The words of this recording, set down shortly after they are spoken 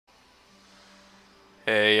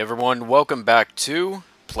Hey everyone, welcome back to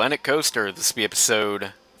Planet Coaster. This will be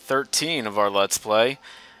episode 13 of our Let's Play.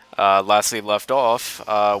 Last we left off,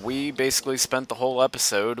 we basically spent the whole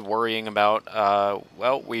episode worrying about,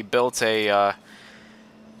 well, we built a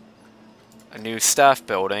new staff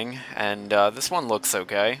building, and this one looks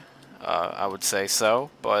okay. I would say so,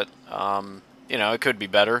 but, you know, it could be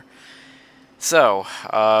better. So,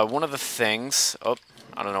 one of the things... Oh,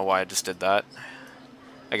 I don't know why I just did that.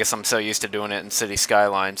 I guess I'm so used to doing it in City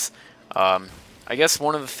Skylines. I guess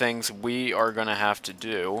one of the things we are going to have to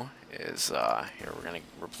do is, here, we're going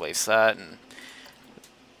to replace that and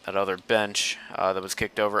that other bench that was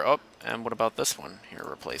kicked over. Oh, and what about this one? Here,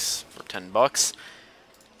 replace for 10 bucks.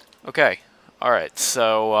 Okay, alright,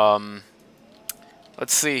 so,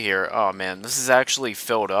 let's see here. Oh, man, this is actually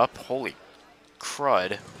filled up. Holy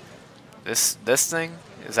crud. This thing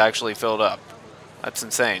is actually filled up. That's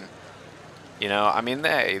insane. You know, I mean,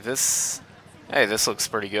 hey, this looks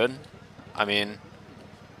pretty good. I mean,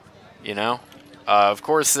 you know, of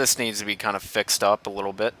course this needs to be kind of fixed up a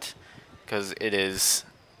little bit, because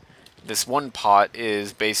this one pot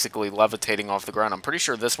is basically levitating off the ground. I'm pretty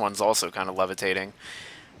sure this one's also kind of levitating.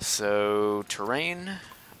 So, terrain,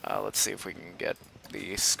 let's see if we can get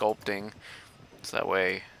the sculpting, so that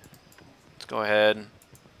way, let's go ahead.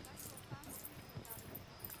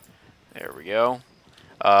 There we go.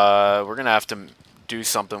 We're going to have to do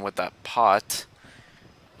something with that pot.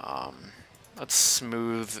 Let's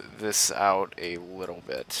smooth this out a little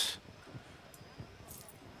bit.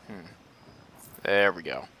 There we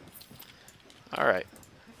go. Alright.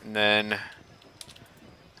 And then,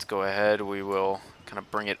 let's go ahead. We will kind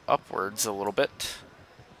of bring it upwards a little bit.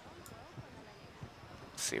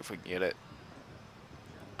 See if we can get it.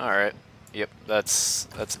 Alright. Yep, that's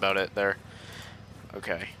about it there.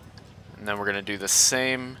 Okay. And then we're going to do the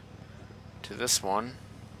same to this one.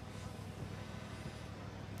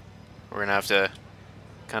 We're going to have to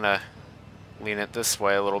kind of lean it this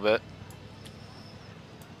way a little bit.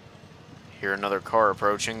 Hear another car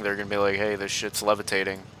approaching. They're going to be like, hey, this shit's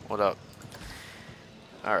levitating. What up?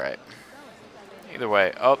 Alright. Either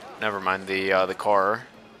way. Oh, never mind. The car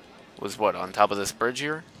was what, on top of this bridge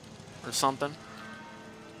here? Or something?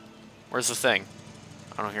 Where's the thing?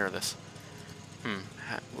 I don't hear this.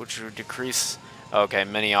 Which would decrease... Okay,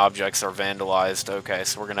 many objects are vandalized. Okay,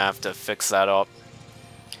 so we're going to have to fix that up.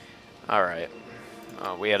 Alright.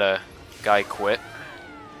 We had a guy quit.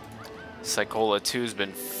 Psychola 2's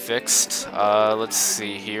been fixed. Let's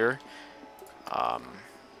see here.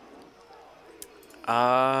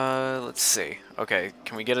 Let's see. Okay,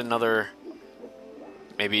 can we get another...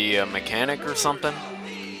 Maybe a mechanic or something?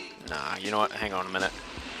 Nah, you know what? Hang on a minute.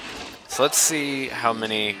 So let's see how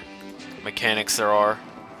many mechanics there are.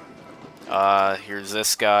 Here's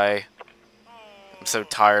this guy. I'm so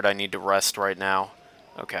tired I need to rest right now.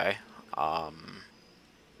 Okay.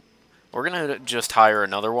 We're gonna just hire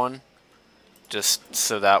another one. Just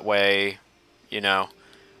so that way, you know,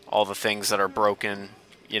 all the things that are broken,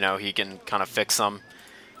 you know, he can kind of fix them.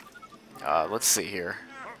 Let's see here.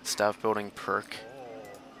 Staff building perk.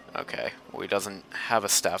 Okay. Well, he doesn't have a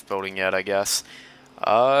staff building yet, I guess.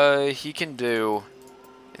 He can do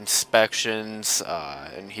inspections,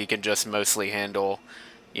 and he can just mostly handle,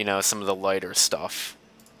 you know, some of the lighter stuff.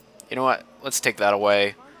 You know what? Let's take that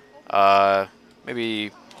away. Maybe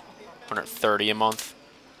 130 a month,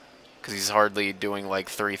 because he's hardly doing like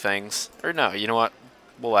 3 things. Or no, you know what?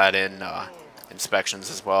 We'll add in inspections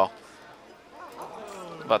as well.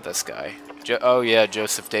 How about this guy? Oh yeah,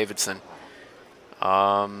 Joseph Davidson.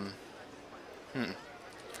 I'm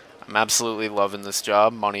absolutely loving this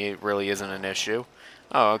job. Money really isn't an issue.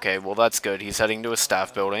 Oh, okay. Well, that's good. He's heading to a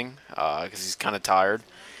staff building because he's kind of tired.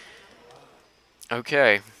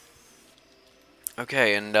 Okay.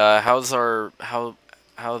 Okay, and how's how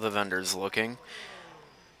are the vendors looking?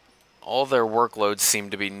 All their workloads seem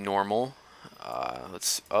to be normal.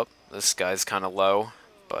 This guy's kind of low,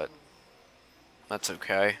 but that's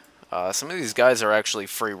okay. Some of these guys are actually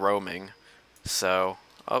free roaming, so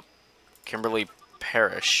Kimberly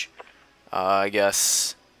Parrish. I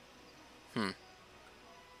guess.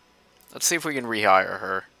 Let's see if we can rehire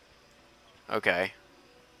her. Okay.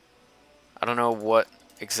 I don't know what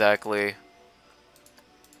exactly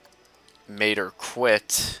made her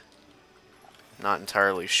quit. Not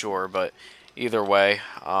entirely sure, but either way,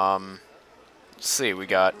 let's see, we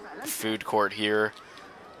got food court here.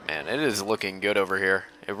 Man, it is looking good over here.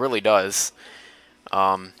 It really does.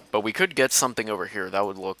 But we could get something over here. That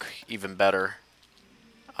would look even better.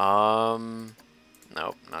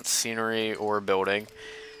 Nope, not scenery or building.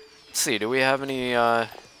 Let's see, do we have any,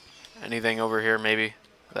 anything over here, maybe,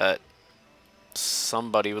 that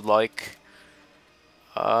somebody would like?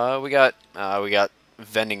 We got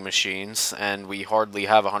vending machines, and we hardly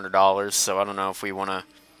have $100, so I don't know if we want to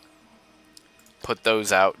put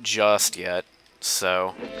those out just yet.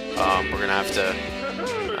 So we're gonna have to.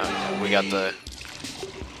 We got the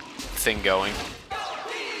thing going,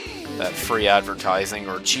 that free advertising,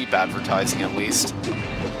 or cheap advertising at least.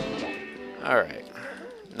 All right,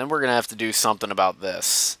 and then we're gonna have to do something about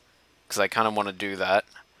this, because I kind of want to do that.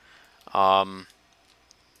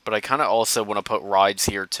 But I kind of also want to put rides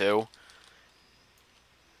here too.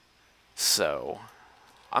 So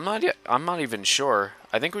I'm not even sure.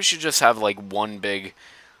 I think we should just have like one big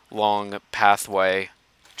long pathway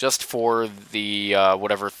just for the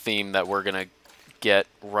whatever theme that we're gonna get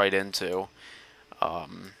right into.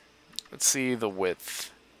 Let's see the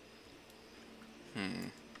width.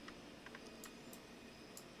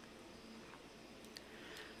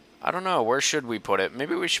 I don't know, where should we put it?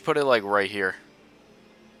 Maybe we should put it like right here.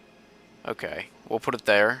 Okay, we'll put it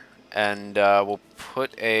there, and we'll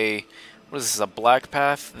put a, what is this, a black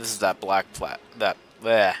path? This is that black black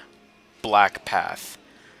path.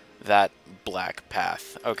 That black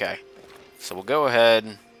path. Okay, so we'll go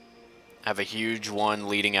ahead, have a huge one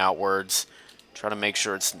leading outwards, try to make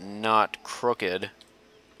sure it's not crooked,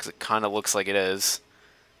 because it kind of looks like it is.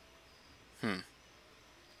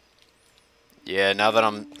 Yeah, now that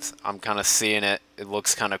I'm kind of seeing it, it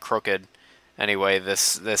looks kind of crooked. Anyway,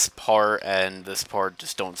 this part and this part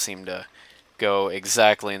just don't seem to go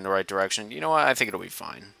exactly in the right direction. You know what? I think it'll be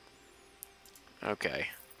fine. Okay.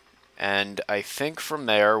 And I think from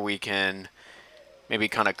there we can maybe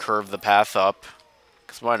kind of curve the path up,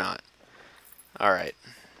 because why not? Alright.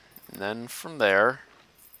 And then from there,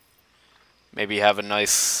 maybe have a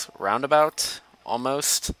nice roundabout,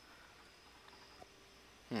 almost.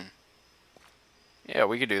 Yeah,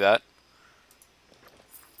 we could do that.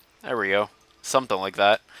 There we go. Something like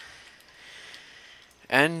that.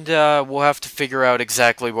 And we'll have to figure out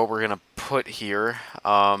exactly what we're going to put here.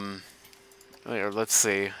 Let's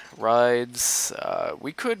see. Rides.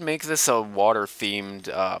 We could make this a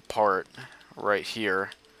water-themed part right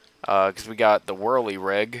here. Because we got the whirly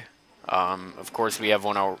rig. Of course, we have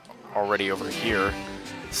one already over here.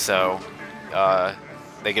 So,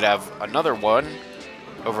 they could have another one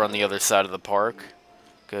over on the other side of the park.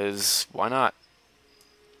 Because why not?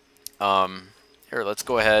 Here, let's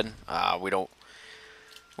go ahead. We don't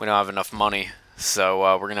have enough money,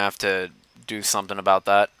 so we're gonna have to do something about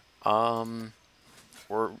that.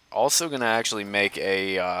 We're also gonna actually make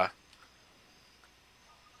a.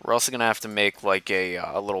 We're also gonna have to make like a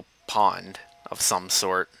little pond of some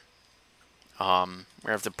sort. We're gonna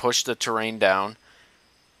have to push the terrain down,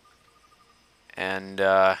 and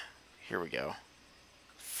here we go.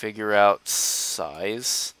 Figure out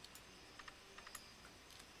size.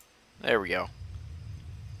 There we go.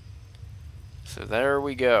 So there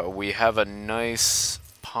we go. We have a nice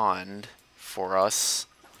pond for us.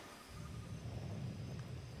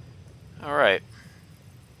 Alright.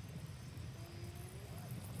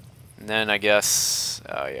 And then I guess,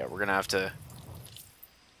 yeah, we're gonna have to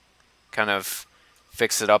kind of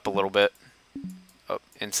fix it up a little bit. Oh,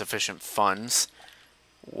 insufficient funds.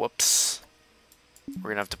 Whoops.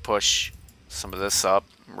 We're gonna have to push some of this up.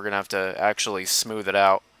 We're gonna have to actually smooth it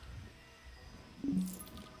out.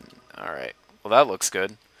 Alright. Well, that looks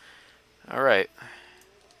good. Alright.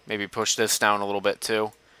 Maybe push this down a little bit,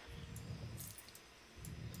 too.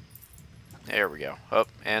 There we go. Oh,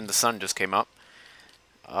 and the sun just came up.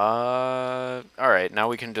 Alright, now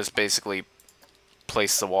we can just basically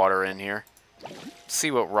place the water in here. See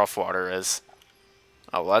what rough water is.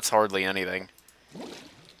 Oh, well, that's hardly anything.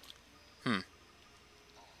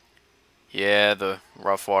 Yeah, the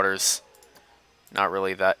rough water's not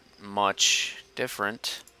really that much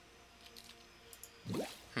different.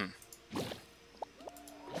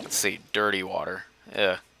 Let's see, dirty water.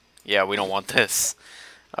 Yeah, we don't want this.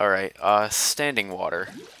 Alright, standing water.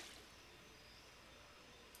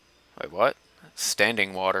 Wait, what?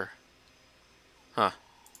 Standing water. Huh.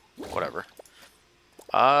 Whatever.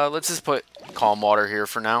 Let's just put calm water here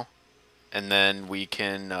for now. And then we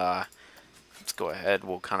can, let's go ahead,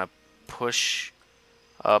 we'll kind of push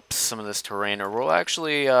up some of this terrain, or we'll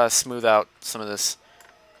actually smooth out some of this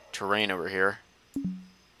terrain over here.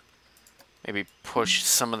 Maybe push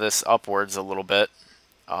some of this upwards a little bit.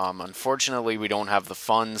 Unfortunately, we don't have the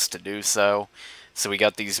funds to do so. So we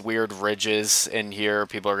got these weird ridges in here.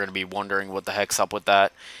 People are going to be wondering what the heck's up with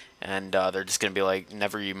that. And they're just going to be like,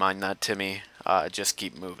 never you mind that, Timmy. Just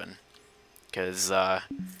keep moving. Because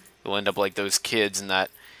you'll end up like those kids in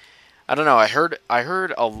that. I don't know, I heard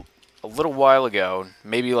a little while ago,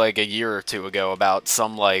 maybe like a year or two ago, about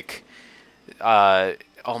some like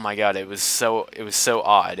oh my god, it was so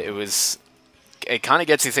odd. It kind of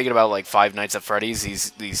gets you thinking about like Five Nights at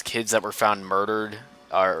Freddy's. These kids that were found murdered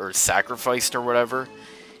or sacrificed or whatever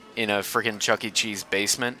in a freaking Chuck E. Cheese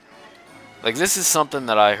basement. Like, this is something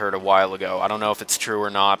that I heard a while ago. I don't know if it's true or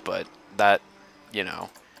not, but that, you know,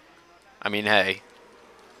 I mean, hey,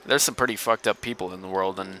 there's some pretty fucked up people in the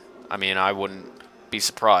world, and I mean, I wouldn't be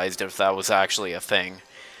surprised if that was actually a thing.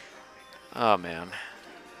 Oh man.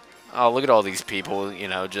 Oh, look at all these people, you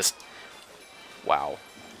know, just wow.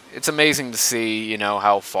 It's amazing to see, you know,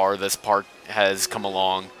 how far this park has come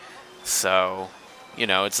along. So, you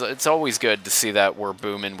know, it's always good to see that we're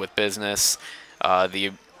booming with business.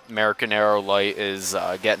 The American Aero Light is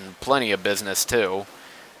getting plenty of business too.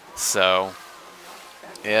 So,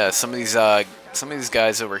 yeah, some of these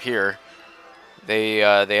guys over here, they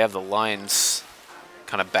have the lines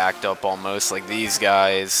kind of backed up almost, like these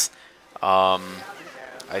guys.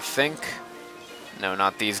 I think, no,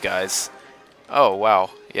 not these guys. Oh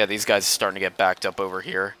wow, yeah, these guys are starting to get backed up over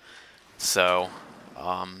here. So,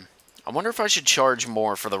 I wonder if I should charge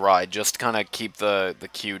more for the ride, just to kind of keep the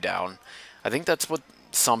queue down. I think that's what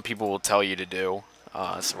some people will tell you to do.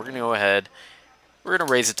 So we're going to go ahead. We're going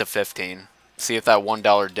to raise it to 15. See if that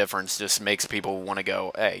 $1 difference just makes people want to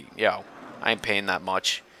go, hey, yo, I ain't paying that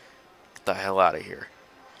much. Get the hell out of here.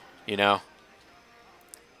 You know?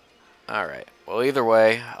 Alright. Well, either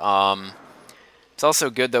way, it's also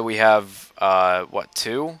good that we have, what,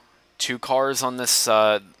 two? Two cars on this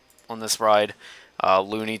ride.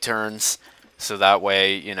 Looney Turns. So that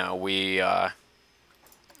way, you know,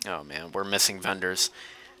 oh man, we're missing vendors.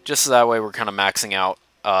 Just so that way we're kind of maxing out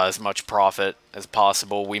as much profit as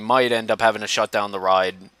possible. We might end up having to shut down the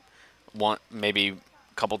ride maybe a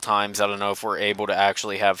couple times. I don't know if we're able to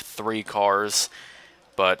actually have 3 cars,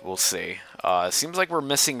 but we'll see. Seems like we're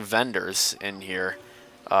missing vendors in here.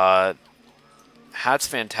 Hats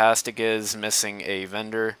Fantastic is missing a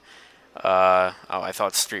vendor. Oh, I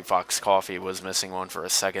thought Street Fox Coffee was missing one for a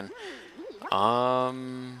second. I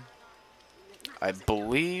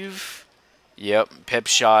believe, yep, Pip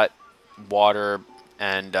Shot, water,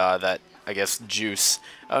 and that, I guess, juice.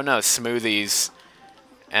 Oh no, smoothies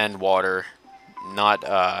and water, not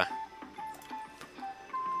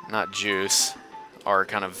juice, are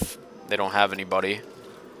kind of, they don't have anybody.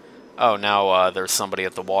 Oh, now there's somebody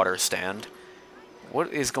at the water stand.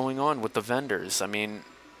 What is going on with the vendors? I mean,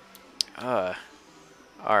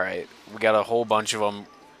 alright, we got a whole bunch of them,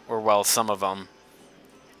 or well, some of them,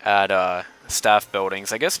 at staff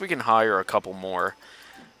buildings. I guess we can hire a couple more.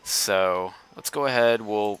 So let's go ahead.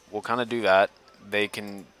 We'll kind of do that. They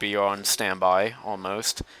can be on standby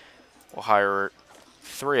almost. We'll hire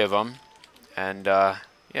 3 of them, and yeah,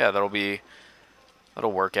 that'll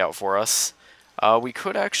work out for us. We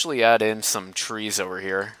could actually add in some trees over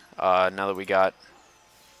here now that we got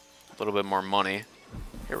a little bit more money.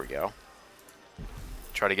 Here we go.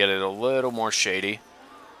 Try to get it a little more shady,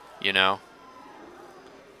 you know.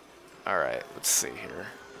 Alright, let's see here.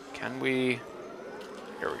 Can we...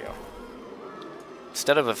 Here we go.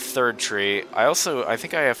 Instead of a 3rd tree, I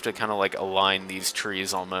think I have to kind of like align these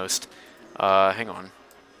trees almost. Hang on.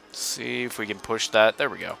 Let's see if we can push that. There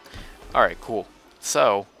we go. Alright, cool.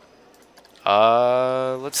 So,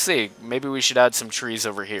 let's see. Maybe we should add some trees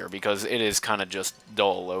over here, because it is kind of just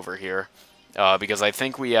dull over here. Because I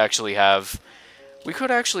think we actually have... We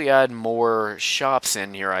could actually add more shops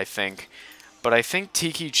in here, I think. But I think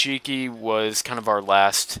Tiki Cheeky was kind of our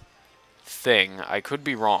last thing. I could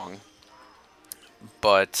be wrong.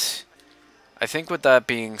 But I think with that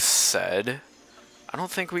being said, I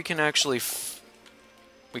don't think we can actually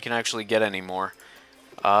get any more.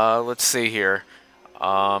 Let's see here.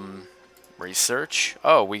 Research.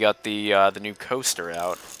 Oh, we got the new coaster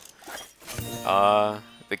out.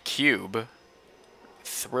 The Cube.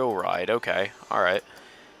 Thrill Ride. Okay. All right.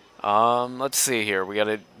 Let's see here. We got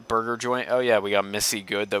a burger joint. Oh yeah, we got Missy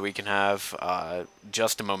Good that we can have.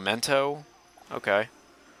 Just a Memento. Okay.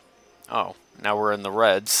 Oh, now we're in the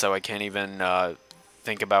red, so I can't even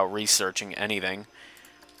think about researching anything.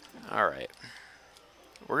 Alright.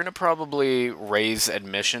 We're going to probably raise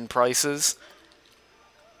admission prices.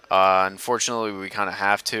 Unfortunately, we kind of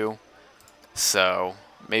have to. So,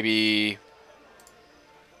 maybe...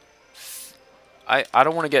 I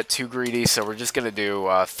don't want to get too greedy, so we're just going to do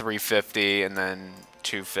 $3.50 and then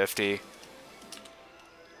 $2.50.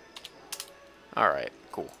 Alright,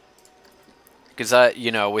 cool. Because that,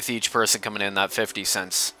 you know, with each person coming in, that 50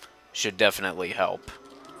 cents should definitely help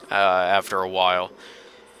after a while.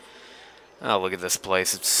 Oh, look at this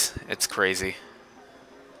place. It's crazy.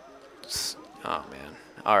 Oh, man.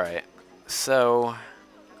 Alright. So,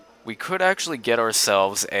 we could actually get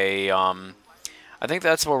ourselves a, I think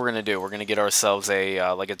that's what we're gonna do. We're gonna get ourselves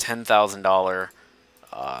a like a $10,000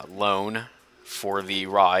 loan for the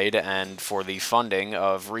ride and for the funding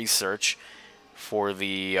of research for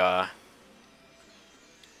the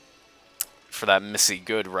for that Missy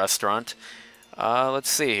Good restaurant. Let's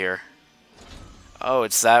see here. Oh,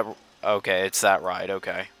 it's that. Okay, it's that ride.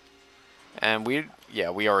 Okay, and we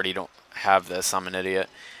already don't have this. I'm an idiot.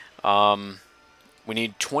 We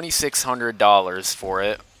need $2,600 for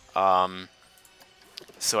it.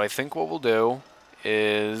 So I think what we'll do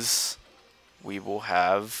is we will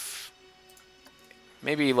have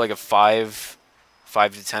maybe like a $5,000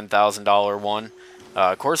 to $10,000 one.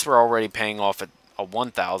 Of course, we're already paying off a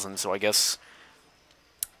 1,000, so I guess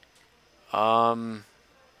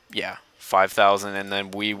yeah, 5,000, and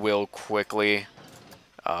then we will quickly,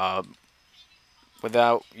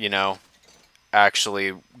 without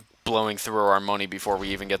actually blowing through our money before we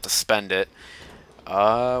even get to spend it,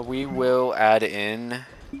 we will add in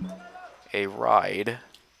a ride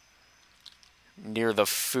near the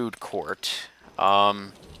food court. I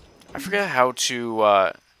forget how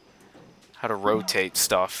to rotate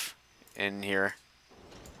stuff in here.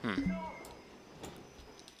 I'm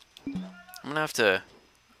gonna have to.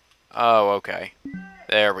 Oh, okay.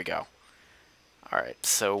 There we go. Alright,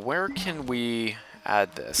 so where can we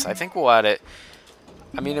add this? I think we'll add it.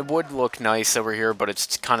 I mean, it would look nice over here, but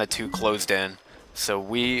it's kind of too closed in. So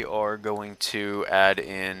we are going to add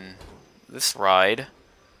in this ride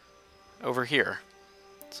over here.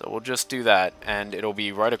 So we'll just do that, and it'll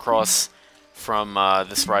be right across from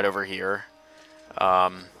this ride over here.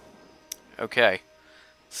 Okay,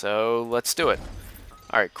 so let's do it.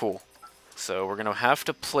 Alright, cool. So we're going to have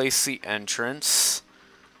to place the entrance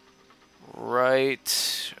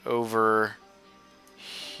right over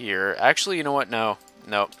here. Actually, you know what? No,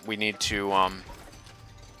 we need to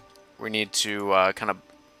kind of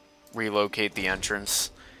relocate the entrance.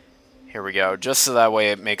 Here we go. Just so that way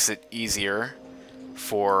it makes it easier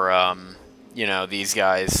for these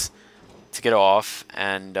guys to get off,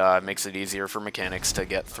 and makes it easier for mechanics to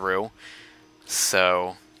get through.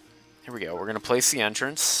 So here we go. We're gonna place the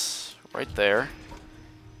entrance right there.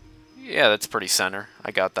 Yeah, that's pretty center.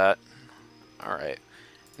 I got that. Alright.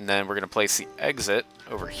 And then we're going to place the exit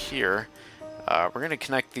over here. We're going to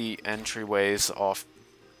connect the entryways off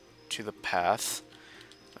to the path.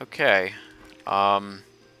 Okay.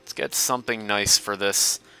 Let's get something nice for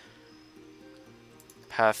this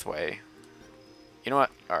pathway. You know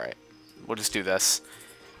what? Alright. We'll just do this.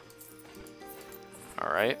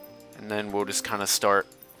 Alright. And then we'll just kind of start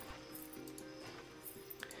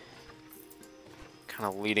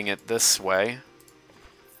leading it this way.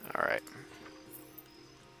 Alright.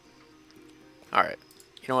 Alright.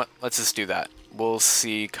 You know what? Let's just do that. We'll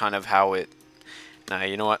see kind of how it... Nah,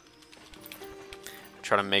 you know what?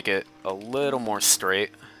 Try to make it a little more straight.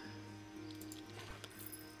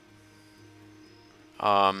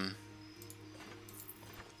 There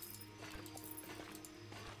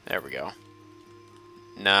we go.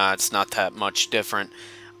 Nah, it's not that much different.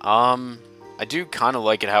 I do kind of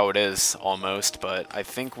like it how it is, almost, but I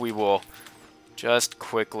think we will just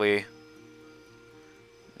quickly...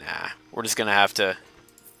 Nah, we're just going to have to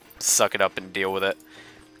suck it up and deal with it.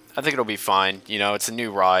 I think it'll be fine. You know, it's a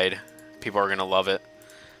new ride. People are going to love it.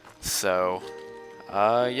 So,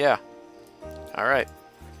 yeah. Alright.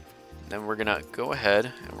 Then we're going to go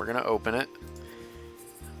ahead and we're going to open it.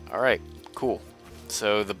 Alright, cool.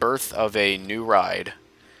 So, the birth of a new ride.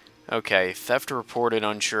 Okay, theft reported,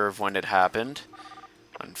 unsure of when it happened.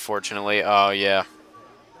 Unfortunately, oh yeah.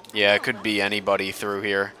 Yeah, it could be anybody through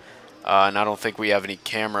here. And I don't think we have any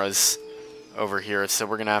cameras over here, so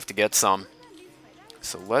we're going to have to get some.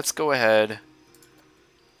 So let's go ahead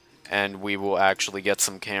and we will actually get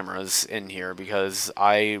some cameras in here, because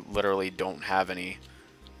I literally don't have any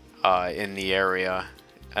in the area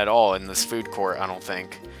at all in this food court, I don't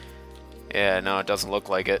think. Yeah, no, it doesn't look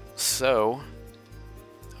like it. So...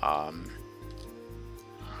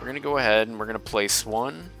 we're going to go ahead and we're going to place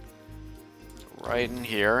one right in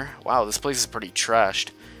here. Wow, this place is pretty trashed.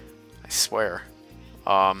 I swear.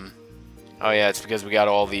 Oh yeah, it's because we got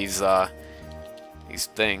all these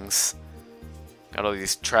things. Got all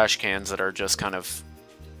these trash cans that are just kind of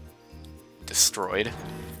destroyed.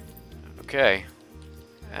 Okay.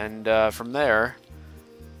 And from there,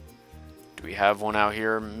 do we have one out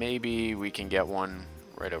here? Maybe we can get one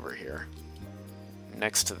right over here.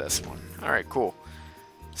 Next to this one. Alright, cool.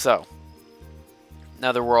 So,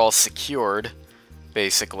 now that we're all secured,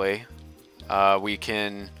 basically, we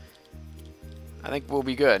can... I think we'll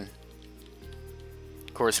be good.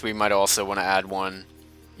 Of course, we might also want to add one,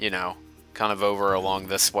 you know, kind of over along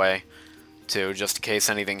this way, too, just in case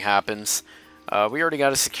anything happens. We already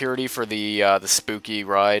got a security for the spooky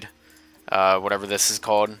ride, whatever this is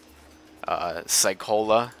called,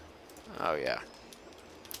 Psychola. Oh yeah.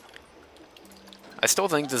 I still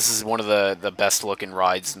think this is one of the best looking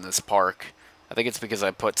rides in this park. I think it's because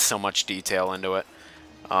I put so much detail into it.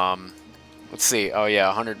 Let's see. Oh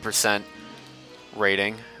yeah, 100%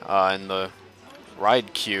 rating, and the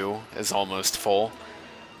ride queue is almost full.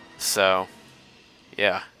 So,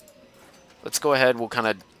 yeah. Let's go ahead. We'll kind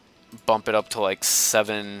of bump it up to like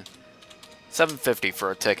 $7.50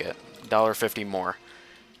 for a ticket. $1.50 more.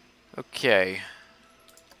 Okay.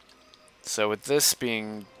 So with this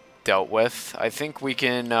being dealt with, I think we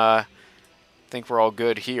can. I think we're all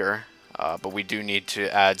good here. But we do need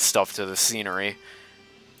to add stuff to the scenery.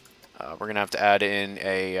 We're gonna have to add in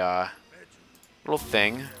a little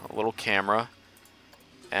thing, a little camera,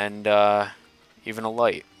 and even a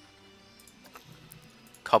light.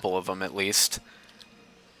 Couple of them at least.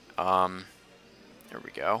 There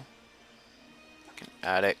we go. Can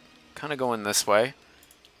add it, kind of going this way.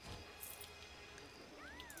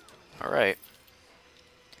 All right.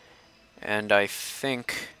 And I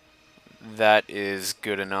think that is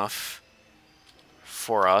good enough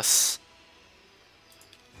for us.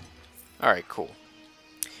 Alright, cool.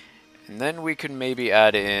 And then we could maybe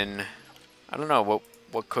add in, I don't know,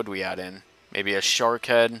 what could we add in? Maybe a shark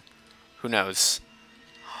head? Who knows?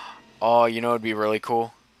 Oh, you know what would be really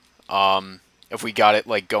cool? If we got it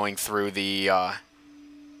like going through the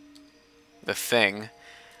thing.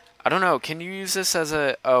 I don't know, can you use this as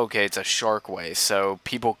a... Oh, okay, it's a shark way, so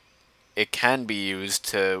people... It can be used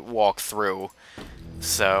to walk through,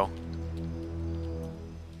 so...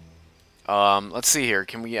 let's see here.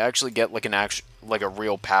 Can we actually get like a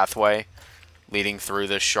real pathway leading through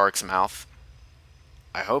this shark's mouth?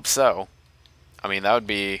 I hope so. I mean, that would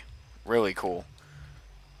be really cool.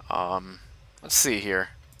 Let's see here.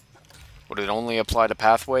 Would it only apply to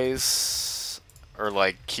pathways? Or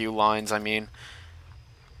like queue lines, I mean?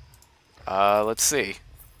 Let's see.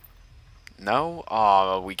 No?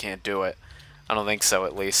 Oh, we can't do it. I don't think so,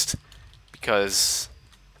 at least. Because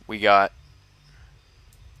we got...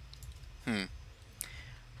 I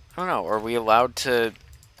don't know. Are we allowed to...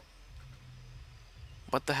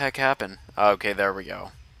 What the heck happened? Okay, there we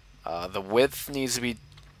go. The width needs to be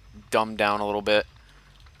dumbed down a little bit.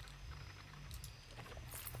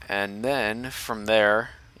 And then, from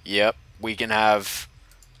there... Yep, we can have...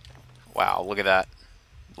 Wow, look at that.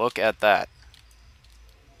 Look at that.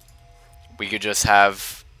 We could just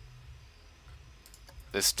have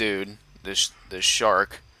this dude, this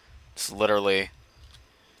shark, just literally...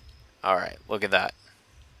 Alright, look at that.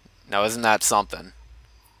 Now isn't that something?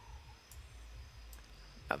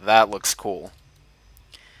 Now that looks cool.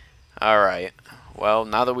 Alright, well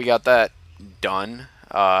now that we got that done,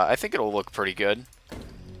 I think it'll look pretty good.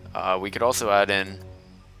 We could also add in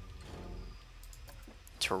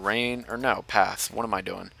terrain, or no, paths. What am I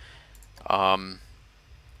doing?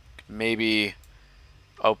 Maybe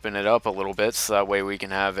open it up a little bit so that way we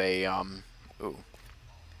can have a, ooh.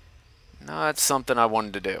 No, that's something I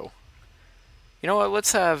wanted to do. You know what,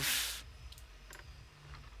 let's have...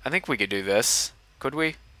 I think we could do this. Could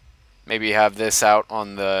we? Maybe have this out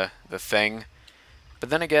on the thing. But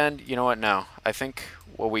then again, you know what, no. I think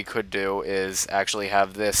what we could do is actually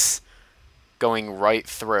have this going right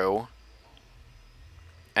through.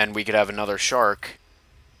 And we could have another shark.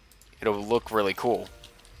 It'll look really cool.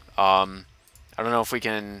 I don't know if we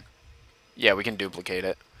can... Yeah, we can duplicate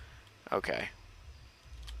it. Okay.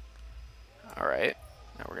 Alright.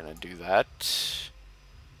 Now we're going to do that.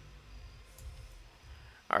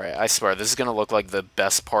 Alright, I swear, this is going to look like the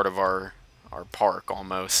best part of our park,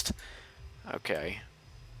 almost. Okay.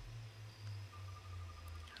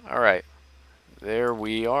 Alright. There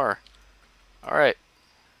we are. Alright.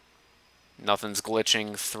 Nothing's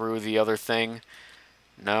glitching through the other thing.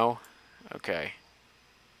 No? Okay.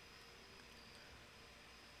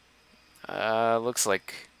 Looks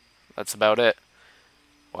like that's about it.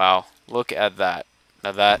 Wow, look at that.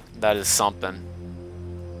 Now that is something.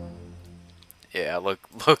 Yeah,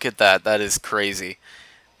 look at that. That is crazy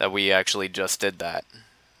that we actually just did that.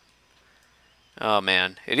 Oh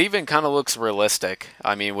man, it even kind of looks realistic.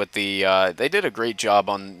 I mean, with the they did a great job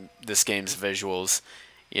on this game's visuals.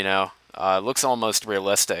 You know, it looks almost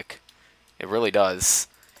realistic. It really does.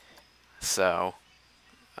 So,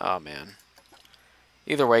 oh man.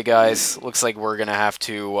 Either way, guys, looks like we're gonna have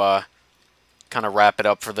to kind of wrap it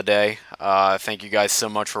up for the day. Thank you guys so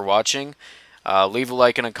much for watching. Leave a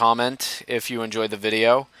like and a comment if you enjoyed the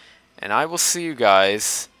video, and I will see you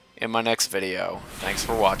guys in my next video. Thanks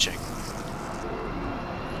for watching.